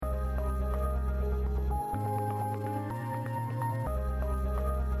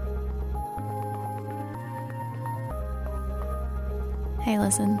Hey,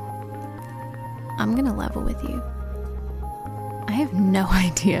 listen, I'm gonna level with you. I have no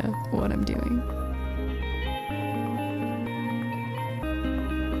idea what I'm doing.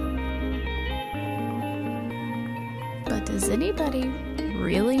 But does anybody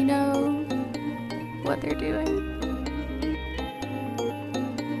really know what they're doing?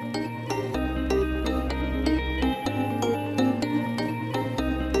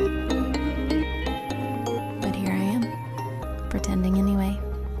 But here I am, pretending anyway.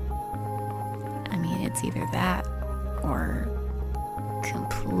 I mean, it's either that or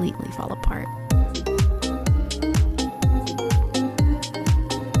completely fall apart.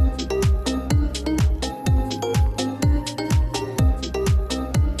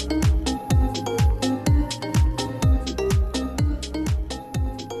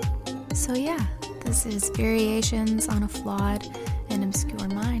 So yeah, this is Variations on a Flawed and Obscure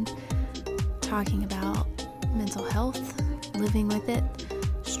Mind, talking about mental health, living with it,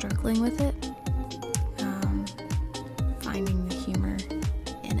 struggling with it, finding the humor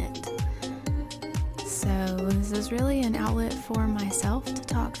in it. So this is really an outlet for myself to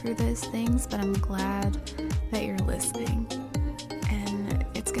talk through those things, but I'm glad that you're listening, and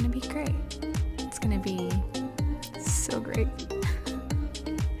it's gonna be great. It's gonna be so great.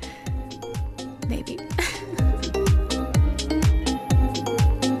 Maybe.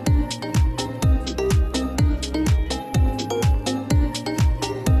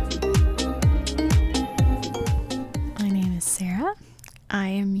 My name is Sarah. I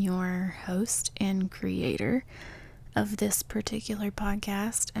am your host and creator of this particular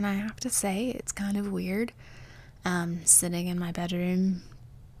podcast, and I have to say it's kind of weird sitting in my bedroom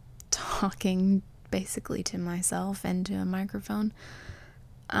talking basically to myself and to a microphone.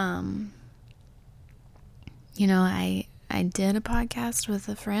 I did a podcast with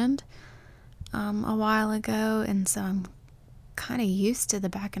a friend a while ago, and so I'm kind of used to the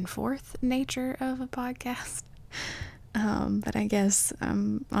back and forth nature of a podcast. But I guess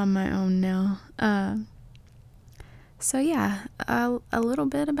I'm on my own now. So yeah, a little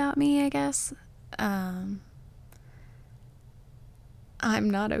bit about me, I guess. I'm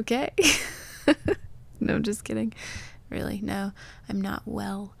not okay. No, just kidding. Really, no, I'm not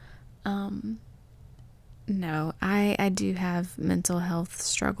well. No, I do have mental health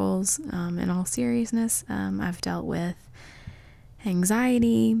struggles, in all seriousness. I've dealt with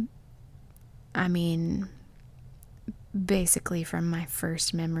anxiety. I mean, basically from my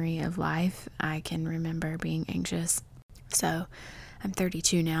first memory of life, I can remember being anxious. So I'm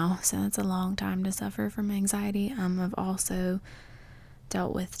 32 now, so that's a long time to suffer from anxiety. I've also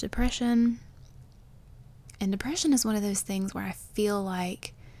dealt with depression. And depression is one of those things where I feel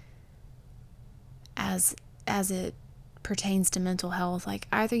like as it pertains to mental health, like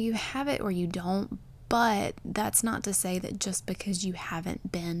either you have it or you don't, but that's not to say that just because you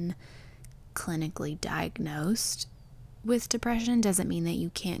haven't been clinically diagnosed with depression doesn't mean that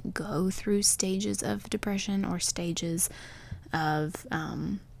you can't go through stages of depression or stages of,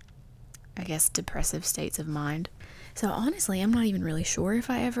 depressive states of mind. So honestly, I'm not even really sure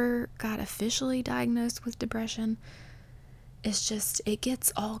if I ever got officially diagnosed with depression. It's just, it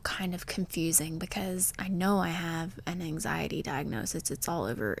gets all kind of confusing because I know I have an anxiety diagnosis. It's all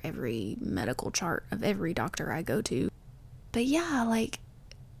over every medical chart of every doctor I go to. But yeah, like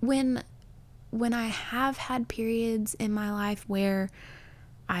when I have had periods in my life where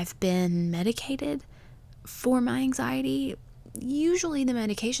I've been medicated for my anxiety, usually the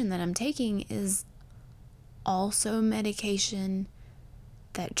medication that I'm taking is also medication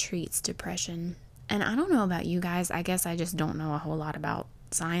that treats depression. And I don't know about you guys, I guess I just don't know a whole lot about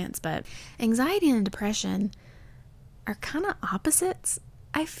science, but anxiety and depression are kind of opposites,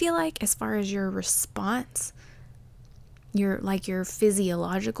 I feel like, as far as your response, your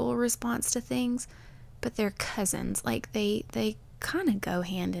physiological response to things, but they're cousins. Like they kind of go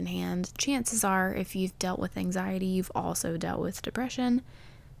hand in hand. Chances are, if you've dealt with anxiety, you've also dealt with depression,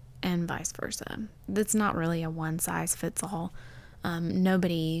 and vice versa. That's not really a one size fits all.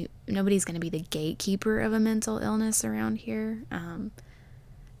 Nobody's going to be the gatekeeper of a mental illness around here.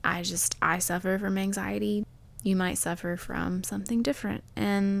 I suffer from anxiety. You might suffer from something different,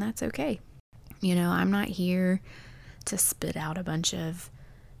 and that's okay. I'm not here to spit out a bunch of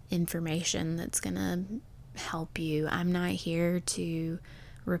information that's going to help you. I'm not here to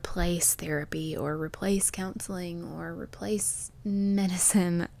replace therapy or replace counseling or replace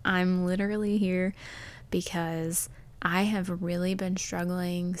medicine. I'm literally here because I have really been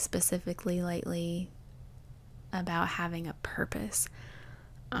struggling specifically lately about having a purpose.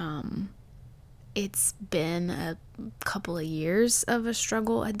 It's been a couple of years of a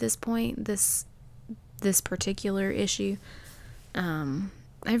struggle at this point, this particular issue.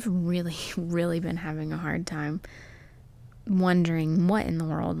 I've really, really been having a hard time wondering what in the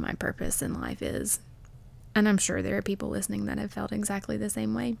world my purpose in life is. And I'm sure there are people listening that have felt exactly the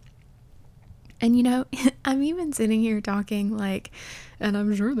same way. And I'm even sitting here talking and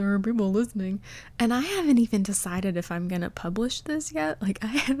I'm sure there are people listening, and I haven't even decided if I'm going to publish this yet. I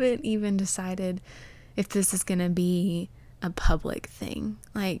haven't even decided if this is going to be a public thing.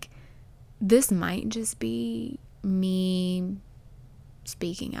 This might just be me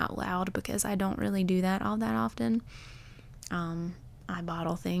speaking out loud because I don't really do that all that often. I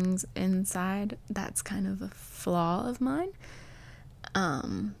bottle things inside. That's kind of a flaw of mine.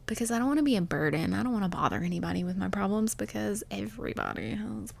 Because I don't want to be a burden. I don't want to bother anybody with my problems because everybody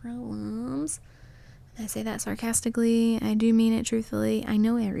has problems. I say that sarcastically. I do mean it truthfully. I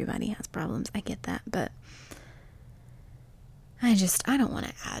know everybody has problems. I get that, but I don't want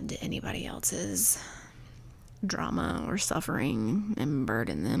to add to anybody else's drama or suffering and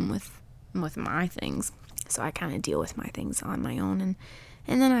burden them with my things. So I kind of deal with my things on my own,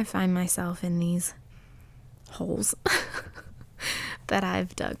 and then I find myself in these holes that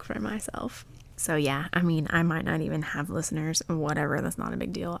I've dug for myself. So yeah, I might not even have listeners, whatever, that's not a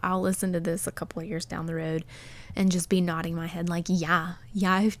big deal. I'll listen to this a couple of years down the road and just be nodding my head yeah,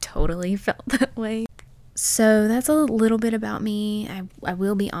 I've totally felt that way. So that's a little bit about me. I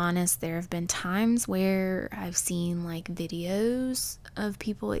will be honest, there have been times where I've seen videos of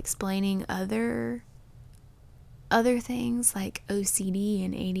people explaining other things like OCD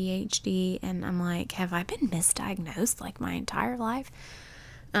and ADHD, and I'm like, have I been misdiagnosed my entire life?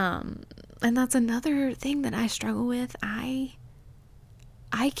 And that's another thing that I struggle with. I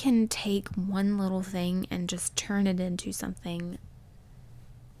can take one little thing and just turn it into something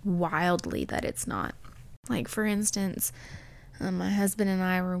wildly that it's not. For instance, my husband and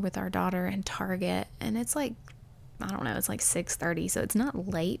I were with our daughter in Target, and it's I don't know, it's 6:30, so it's not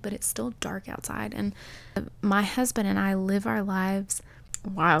late, but it's still dark outside. And my husband and I live our lives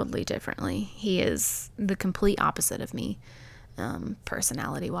wildly differently. He is the complete opposite of me,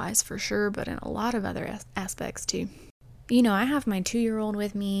 personality-wise for sure, but in a lot of other aspects too. I have my 2-year-old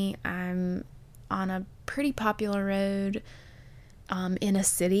with me. I'm on a pretty popular road in a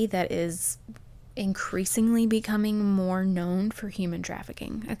city that is increasingly becoming more known for human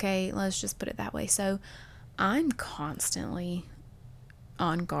trafficking. Okay, let's just put it that way. So I'm constantly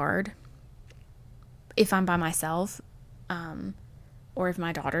on guard if I'm by myself, or if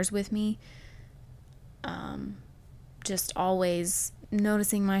my daughter's with me. Just always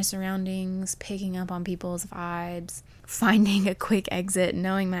noticing my surroundings, picking up on people's vibes, finding a quick exit,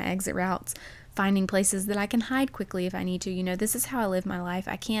 knowing my exit routes, finding places that I can hide quickly if I need to. This is how I live my life.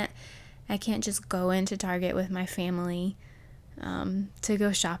 I can't just go into Target with my family to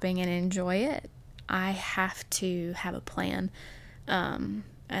go shopping and enjoy it. I have to have a plan, and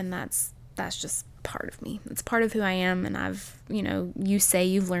that's just part of me. It's part of who I am, and I've, you say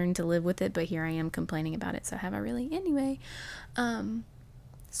you've learned to live with it, but here I am complaining about it, so have I really? Anyway,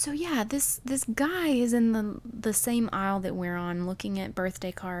 so yeah, this guy is in the same aisle that we're on, looking at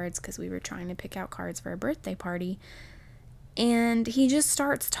birthday cards, because we were trying to pick out cards for a birthday party. And he just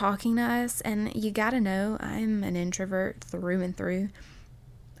starts talking to us, and you gotta know, I'm an introvert through and through.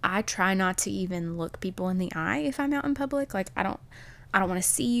 I try not to even look people in the eye if I'm out in public. I don't want to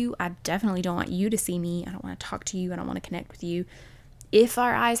see you. I definitely don't want you to see me. I don't want to talk to you. I don't want to connect with you. If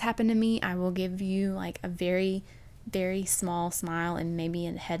our eyes happen to meet, I will give you a very, very small smile and maybe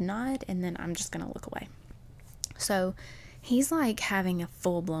a head nod, and then I'm just gonna look away. So he's having a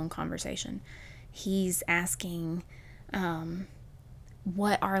full-blown conversation. He's asking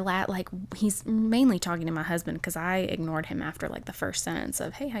what our he's mainly talking to my husband, because I ignored him after the first sentence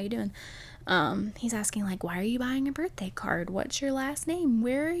of, hey, how you doing? He's asking why are you buying a birthday card? What's your last name?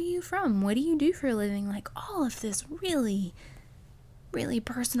 Where are you from? What do you do for a living? All of this really, really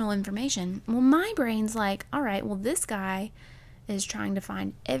personal information. Well, my brain's all right, well, this guy is trying to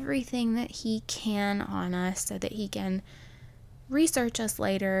find everything that he can on us so that he can research us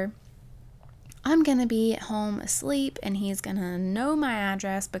later. I'm going to be at home asleep, and he's going to know my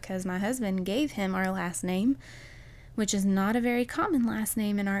address because my husband gave him our last name, which is not a very common last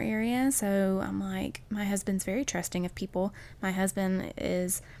name in our area. So I'm my husband's very trusting of people. My husband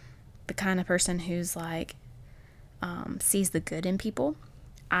is the kind of person who's sees the good in people.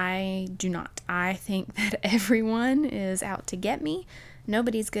 I do not. I think that everyone is out to get me.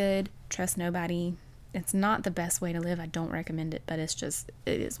 Nobody's good. Trust nobody. It's not the best way to live. I don't recommend it, but it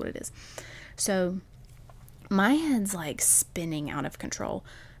is what it is. So my head's spinning out of control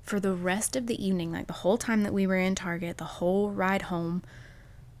for the rest of the evening. The whole time that we were in Target, the whole ride home,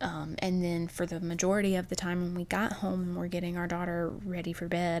 And then for the majority of the time when we got home and we're getting our daughter ready for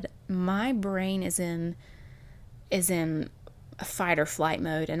bed, my brain is in a fight or flight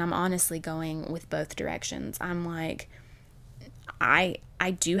mode, and I'm honestly going with both directions. I'm like, I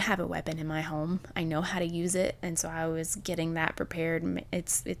do have a weapon in my home. I know how to use it, and so I was getting that prepared.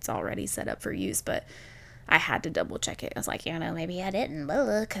 It's already set up for use, but I had to double check it. I was like, maybe I didn't,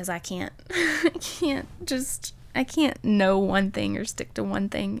 because I can't I can't know one thing or stick to one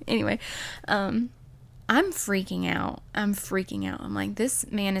thing. Anyway, I'm freaking out. I'm like, this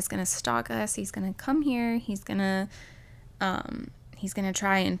man is going to stalk us. He's going to come here. He's going to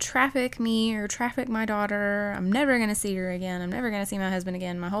try and traffic me or traffic my daughter. I'm never going to see her again. I'm never going to see my husband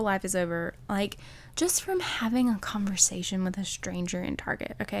again. My whole life is over. Like, just from having a conversation with a stranger in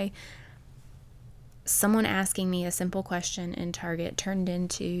Target, okay? Someone asking me a simple question in Target turned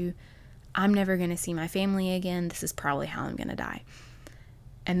into, I'm never going to see my family again. This is probably how I'm going to die.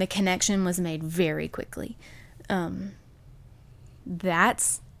 And the connection was made very quickly.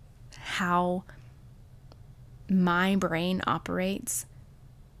 That's how my brain operates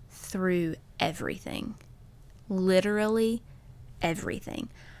through everything. Literally everything.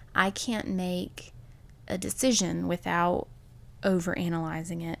 I can't make a decision without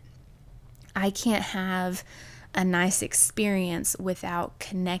overanalyzing it. I can't have a nice experience without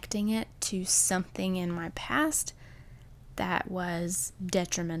connecting it to something in my past that was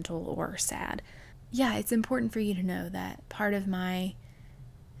detrimental or sad. Yeah, it's important for you to know that part of my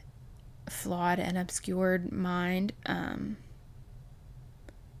flawed and obscured mind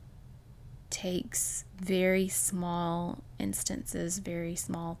takes very small instances, very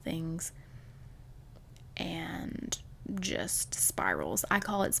small things, and just spirals. I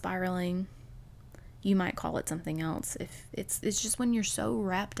call it spiraling. You might call it something else. If it's just when you're so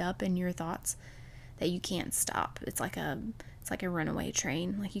wrapped up in your thoughts that you can't stop. It's like a runaway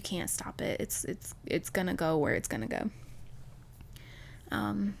train. Like, you can't stop it. It's gonna go where it's gonna go.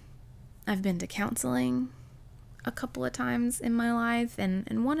 I've been to counseling a couple of times in my life,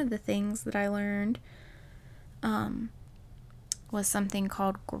 and one of the things that I learned was something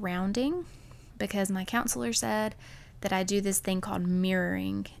called grounding, because my counselor said that I do this thing called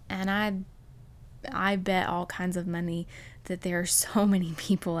mirroring, and I bet all kinds of money that there are so many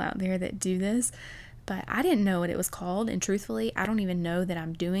people out there that do this, but I didn't know what it was called, and truthfully, I don't even know that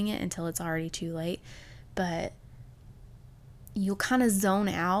I'm doing it until it's already too late. But you'll kind of zone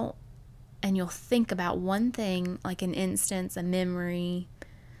out, and you'll think about one thing, like an instance, a memory,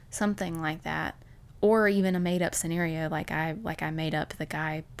 something like that, or even a made-up scenario, like I made up the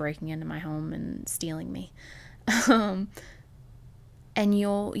guy breaking into my home and stealing me. And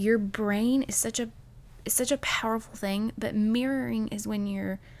your brain is such a powerful thing, but mirroring is when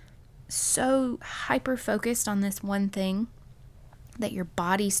you're so hyper focused on this one thing that your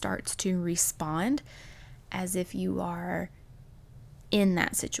body starts to respond as if you are in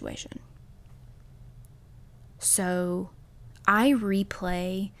that situation. So I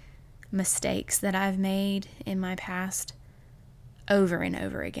replay mistakes that I've made in my past over and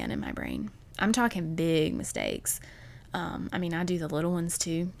over again in my brain. I'm talking big mistakes. I do the little ones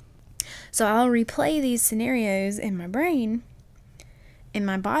too. So I'll replay these scenarios in my brain, and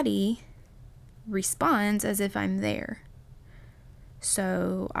my body responds as if I'm there.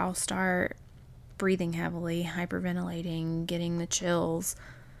 So I'll start breathing heavily, hyperventilating, getting the chills.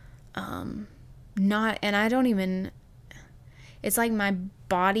 It's like my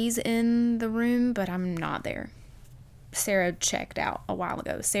body's in the room, but I'm not there. Sarah checked out a while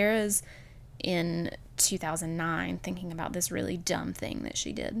ago. Sarah's in 2009 thinking about this really dumb thing that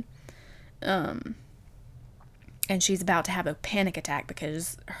she did. And she's about to have a panic attack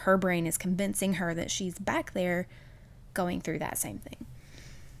because her brain is convincing her that she's back there going through that same thing.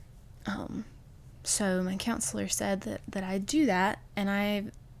 So my counselor said that I do that,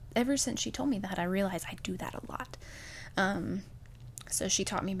 and ever since she told me that, I realized I do that a lot. So she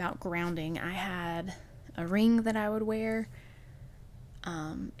taught me about grounding. I had a ring that I would wear.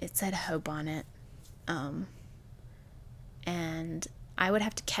 It said hope on it. And I would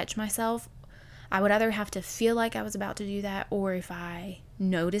have to catch myself. I would either have to feel like I was about to do that, or if I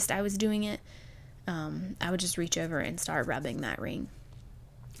noticed I was doing it, I would just reach over and start rubbing that ring.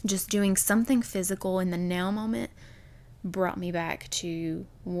 Just doing something physical in the now moment brought me back to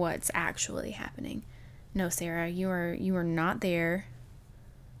what's actually happening. No, Sarah, you are not there.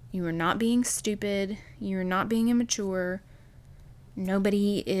 You are not being stupid. You are not being immature.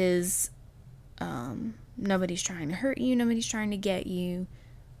 Nobody's trying to hurt you. Nobody's trying to get you.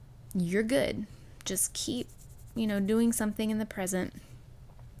 You're good. Just keep, doing something in the present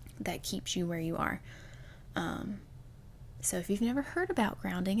that keeps you where you are. So if you've never heard about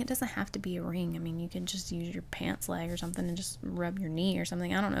grounding, it doesn't have to be a ring. I mean, you can just use your pants leg or something and just rub your knee or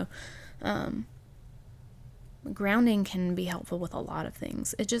something. I don't know. Grounding can be helpful with a lot of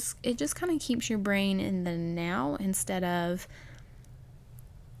things. It just kind of keeps your brain in the now instead of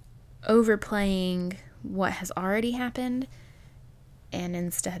overplaying what has already happened, and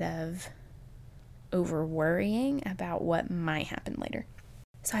instead of over worrying about what might happen later.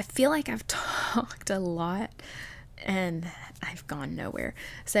 So I feel like I've talked a lot and I've gone nowhere.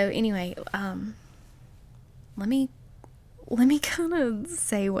 So anyway, let me kind of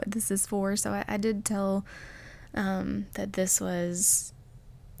say what this is for. So I did tell that this was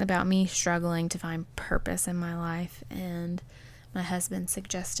about me struggling to find purpose in my life, and my husband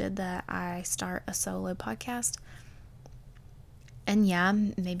suggested that I start a solo podcast. And yeah,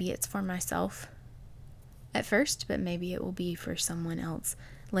 maybe it's for myself at first, but maybe it will be for someone else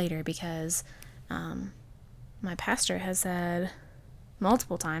later, because my pastor has said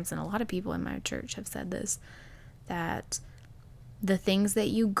multiple times, and a lot of people in my church have said this, that the things that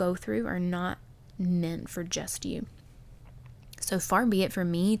you go through are not meant for just you. So far be it for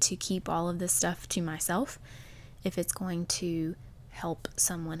me to keep all of this stuff to myself if it's going to help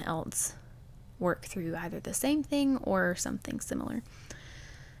someone else work through either the same thing or something similar.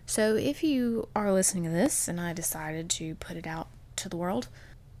 So if you are listening to this and I decided to put it out to the world,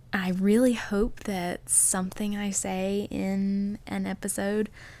 I really hope that something I say in an episode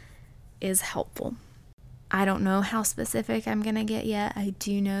is helpful. I don't know how specific I'm going to get yet. I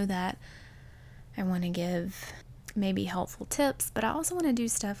do know that I want to give maybe helpful tips, but I also want to do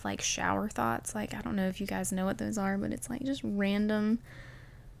stuff like shower thoughts. Like, I don't know if you guys know what those are, but it's like just random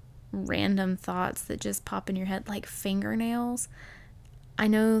thoughts that just pop in your head, like fingernails. I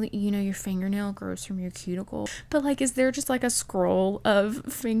know, your fingernail grows from your cuticle, but like, is there just like a scroll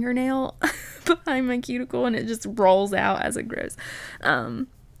of fingernail behind my cuticle and it just rolls out as it grows?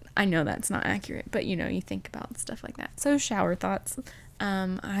 I know that's not accurate, but you think about stuff like that. So shower thoughts.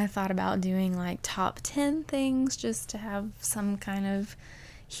 I thought about doing like top 10 things just to have some kind of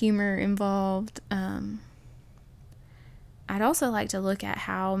humor involved. I'd also like to look at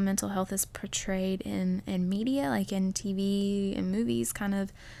how mental health is portrayed in media, like in TV and movies, kind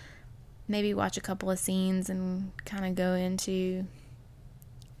of maybe watch a couple of scenes and kind of go into,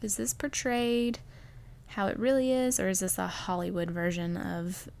 is this portrayed how it really is, or is this a Hollywood version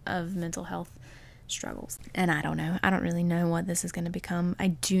of mental health struggles? And I don't know. I don't really know what this is going to become. I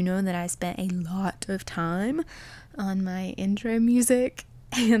do know that I spent a lot of time on my intro music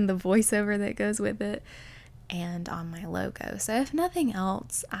and the voiceover that goes with it, and on my logo. So if nothing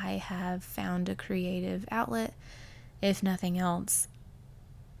else, I have found a creative outlet. If nothing else,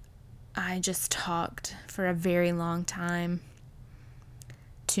 I just talked for a very long time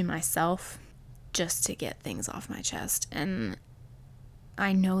to myself just to get things off my chest. And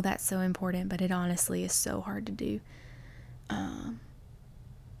I know that's so important, but it honestly is so hard to do.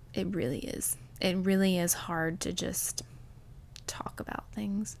 It really is. It really is hard to just talk about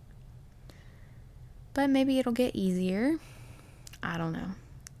things. But maybe it'll get easier. I don't know.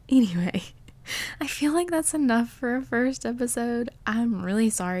 Anyway, I feel like that's enough for a first episode. I'm really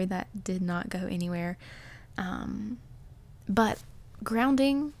sorry that did not go anywhere. But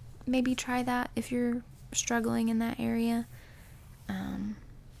grounding, maybe try that if you're struggling in that area.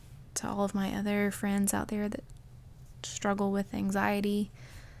 To all of my other friends out there that struggle with anxiety,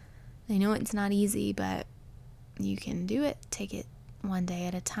 I know it's not easy, but you can do it. Take it one day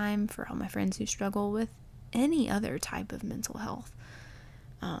at a time. For all my friends who struggle with any other type of mental health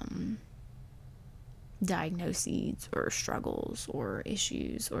diagnoses or struggles or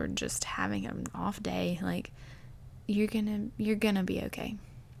issues, or just having an off day, like, you're gonna be okay.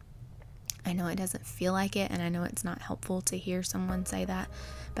 I know it doesn't feel like it, and I know it's not helpful to hear someone say that,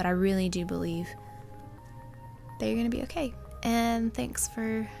 but I really do believe that you're gonna be okay. And thanks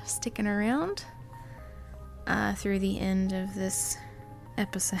for sticking around through the end of this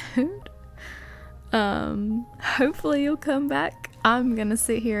episode. Hopefully you'll come back. I'm gonna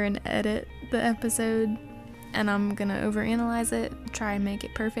sit here and edit the episode, and I'm gonna overanalyze it, try and make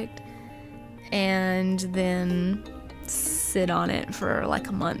it perfect, and then sit on it for like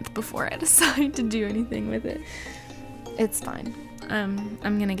a month before I decide to do anything with it. It's fine. I'm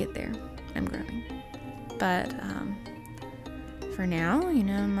gonna get there. I'm growing. But for now,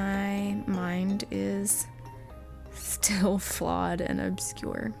 my mind is still flawed and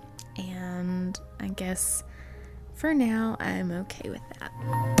obscure, and I guess for now I'm okay with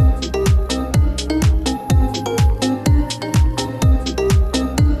that.